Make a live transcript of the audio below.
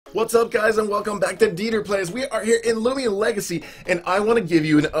What's up, guys, and welcome back to DeeterPlays. We are here in Loomian Legacy, and I want to give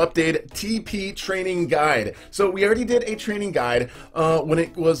you an updated TP training guide. So we already did a training guide when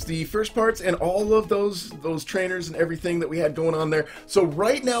it was the first parts and all of those trainers and everything that we had going on there. So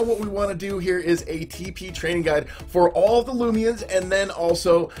right now what we want to do here is a TP training guide for all the Loomians, and then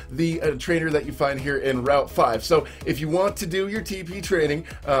also the trainer that you find here in Route 5. So if you want to do your TP training,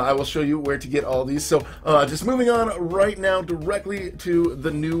 I will show you where to get all these. So just moving on right now directly to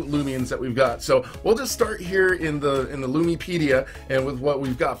the new Loomians that we've got. So we'll just start here in the Loomipedia and with what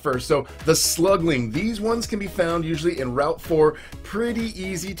we've got first. So the Slugling, these ones can be found usually in Route 4, pretty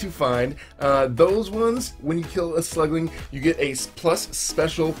easy to find. Those ones, when you kill a Slugling, you get a plus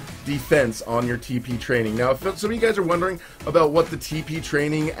special defense on your TP training. Now, if some of you guys are wondering about what the TP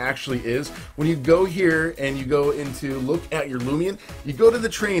training actually is, when you go here and you go into look at your Loomian, you go to the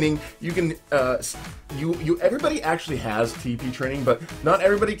training, you can everybody actually has TP training, but not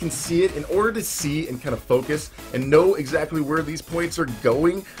everybody can see it. In order to see and kind of focus and know exactly where these points are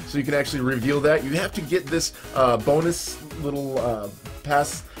going, so you can actually reveal that, you have to get this bonus little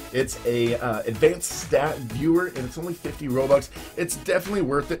pass. It's a advanced stat viewer, and it's only 50 Robux. It's definitely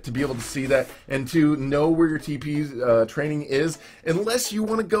worth it to be able to see that and to know where your TP training is, unless you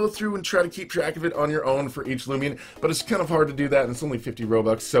want to go through and try to keep track of it on your own for each Loomian, but it's kind of hard to do that, and it's only 50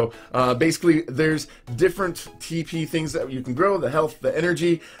 Robux. So basically, there's different TP things that you can grow: the health, the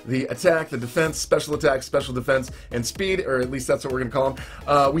energy, the attack, the defense, special attack, special defense, and speed, or at least that's what we're going to call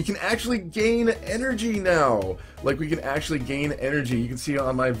them. We can actually gain energy now. Like, we can actually gain energy. You can see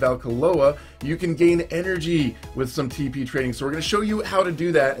on my Valkaloa, you can gain energy with some TP training. So we're going to show you how to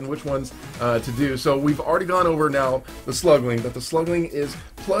do that and which ones to do. So we've already gone over now the Slugling, but the Slugling is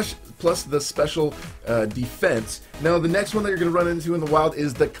plus the special defense. Now the next one that you're going to run into in the wild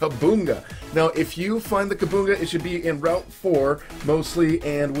is the Kabunga. Now if you find the Kabunga, it should be in Route 4 mostly,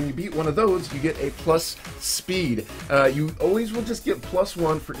 and when you beat one of those, you get a plus speed. You always will just get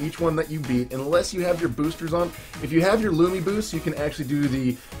 +1 for each one that you beat, unless you have your boosters on. If you have your Loomy boost, you can actually do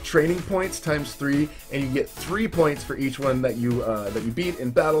the training points ×3, and you get 3 points for each one that you beat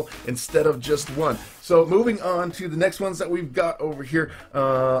in battle instead of just 1. So moving on to the next ones that we've got over here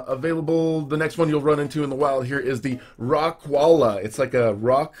available. The next one you'll run into in the wild here is the Rockwalla. It's like a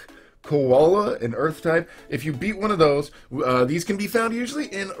rock koala, an earth type. If you beat one of those, these can be found usually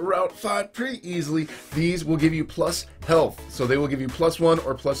in Route 5 pretty easily. These will give you plus health, so they will give you +1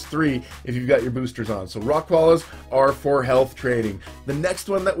 or +3 if you've got your boosters on. So rock koalas are for health training. The next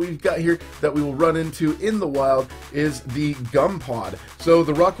one that we've got here that we will run into in the wild is the Gumpod. So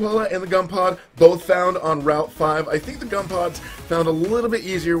the rock koala and the Gumpod, both found on Route 5. I think the Gumpod's found a little bit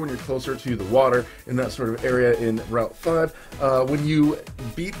easier when you're closer to the water in that sort of area in Route 5. When you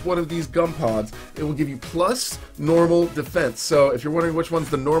beat one of these Gumpods, it will give you plus normal defense. So if you're wondering which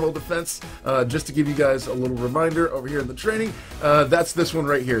one's the normal defense, just to give you guys a little reminder over here in the training, that's this one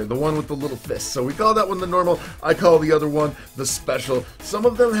right here, the one with the little fist. So we call that one the normal. I call the other one the special. Some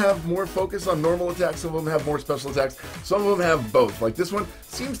of them have more focus on normal attacks, some of them have more special attacks, some of them have both. Like this one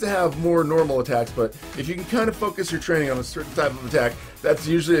seems to have more normal attacks, but if you can kind of focus your training on a certain type of attack, that's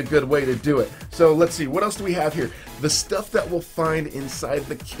usually a good way to do it. So let's see, what else do we have here? The stuff that we'll find inside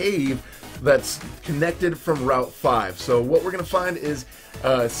the cave that's connected from Route 5. So what we're going to find is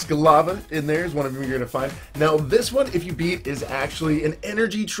Scalava in there is one of them you're going to find. Now this one, if you beat, is actually an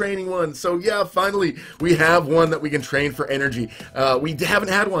energy training one. So yeah, finally we have one that we can train for energy. We haven't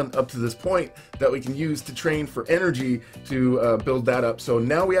had one up to this point that we can use to train for energy to build that up. So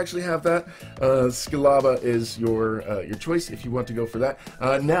now we actually have that. Scalava is your choice if you want to go for that.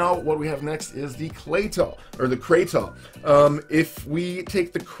 Now what we have next is the Claytall, or the Kraytall. If we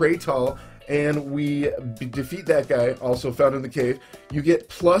take the Kraytall and we defeat that guy, also found in the cave, you get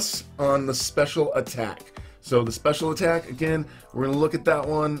plus on the special attack. So the special attack, again, we're going to look at that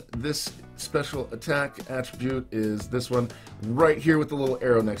one. This special attack attribute is this one right here with the little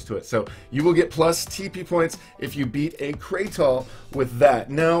arrow next to it. So you will get plus TP points if you beat a Kraytall with that.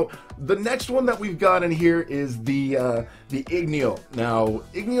 Now the next one that we've got in here is the Igneel. Now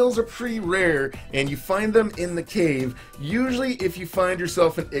Igneels are pretty rare, and you find them in the cave. Usually if you find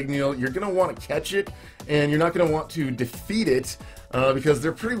yourself an Igneel, you're going to want to catch it, and you're not going to want to defeat it. Because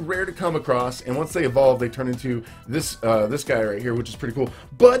they're pretty rare to come across, and once they evolve, they turn into this guy right here, which is pretty cool.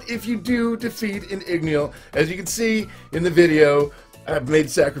 But if you do defeat an Igneel, as you can see in the video, I've made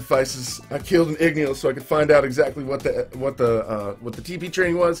sacrifices. I killed an Igneel so I could find out exactly what the TP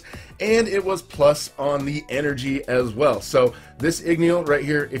training was, and it was plus on the energy as well. So this Igneel right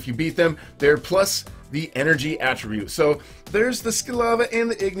here, if you beat them, they're plus the energy attribute. So there's the Skilava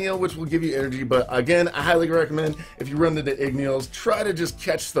and the Igneel, which will give you energy, but again, I highly recommend if you run into Igneels, try to just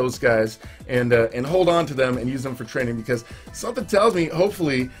catch those guys and hold on to them and use them for training, because something tells me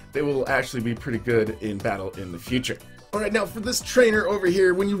hopefully they will actually be pretty good in battle in the future. Alright, now for this trainer over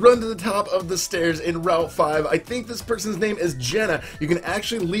here, when you run to the top of the stairs in Route 5, I think this person's name is Jenna. You can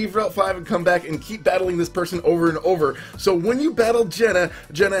actually leave Route 5 and come back and keep battling this person over and over. So when you battle Jenna,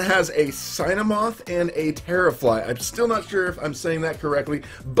 Jenna has a Cynomoth and a Terrafly. I'm still not sure if I'm saying that correctly,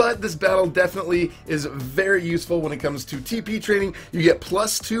 but this battle definitely is very useful when it comes to TP training. You get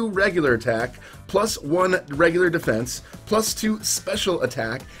 +2 regular attack, +1 regular defense, +2 special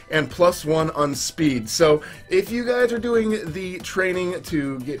attack, and +1 on speed. So if you guys are doing the training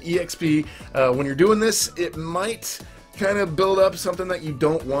to get EXP, when you're doing this, it might kind of build up something that you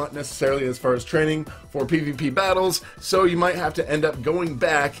don't want necessarily as far as training for PvP battles, so you might have to end up going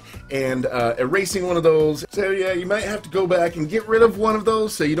back and erasing one of those. So yeah, you might have to go back and get rid of one of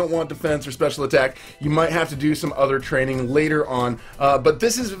those, so you don't want defense or special attack. You might have to do some other training later on, but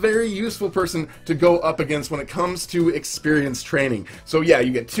this is a very useful person to go up against when it comes to experience training. So yeah,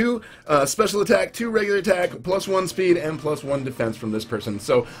 you get 2 special attack, 2 regular attack, +1 speed, and +1 defense from this person.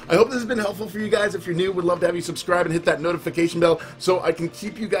 So I hope this has been helpful for you guys. If you're new, would love to have you subscribe and hit that notification bell so I can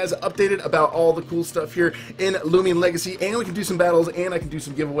keep you guys updated about all the cool stuff here in Loomian Legacy, and we can do some battles, and I can do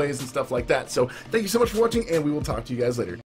some giveaways and stuff like that. So thank you so much for watching, and we will talk to you guys later.